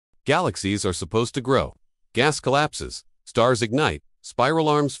Galaxies are supposed to grow. Gas collapses, stars ignite, spiral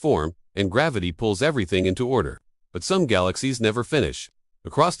arms form, and gravity pulls everything into order. But some galaxies never finish.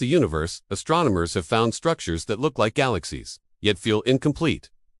 Across the universe, astronomers have found structures that look like galaxies, yet feel incomplete.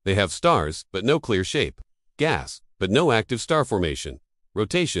 They have stars, but no clear shape. Gas, but no active star formation.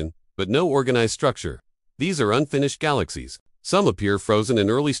 Rotation, but no organized structure. These are unfinished galaxies. Some appear frozen in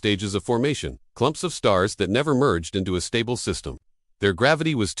early stages of formation, clumps of stars that never merged into a stable system. Their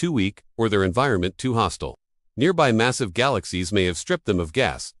gravity was too weak, or their environment too hostile. Nearby massive galaxies may have stripped them of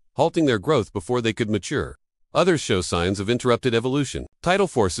gas, halting their growth before they could mature. Others show signs of interrupted evolution. Tidal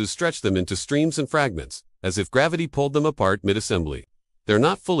forces stretch them into streams and fragments, as if gravity pulled them apart mid-assembly. They're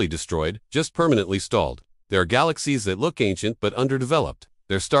not fully destroyed, just permanently stalled. There are galaxies that look ancient but underdeveloped.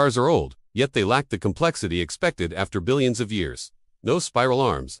 Their stars are old, yet they lack the complexity expected after billions of years. No spiral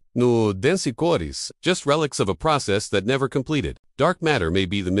arms, no dense cores, just relics of a process that never completed. Dark matter may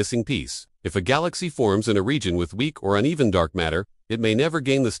be the missing piece. If a galaxy forms in a region with weak or uneven dark matter, it may never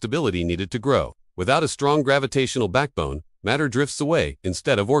gain the stability needed to grow. Without a strong gravitational backbone, matter drifts away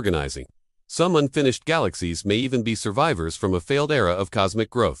instead of organizing. Some unfinished galaxies may even be survivors from a failed era of cosmic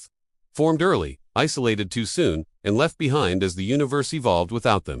growth. Formed early, isolated too soon, and left behind as the universe evolved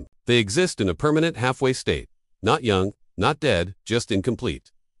without them. They exist in a permanent halfway state. Not young, not dead, just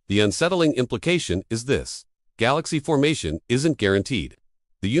incomplete. The unsettling implication is this: galaxy formation isn't guaranteed.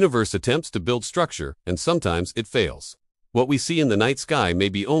 The universe attempts to build structure, and sometimes it fails. What we see in the night sky may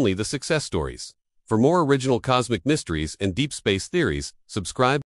be only the success stories. For more original cosmic mysteries and deep space theories, subscribe.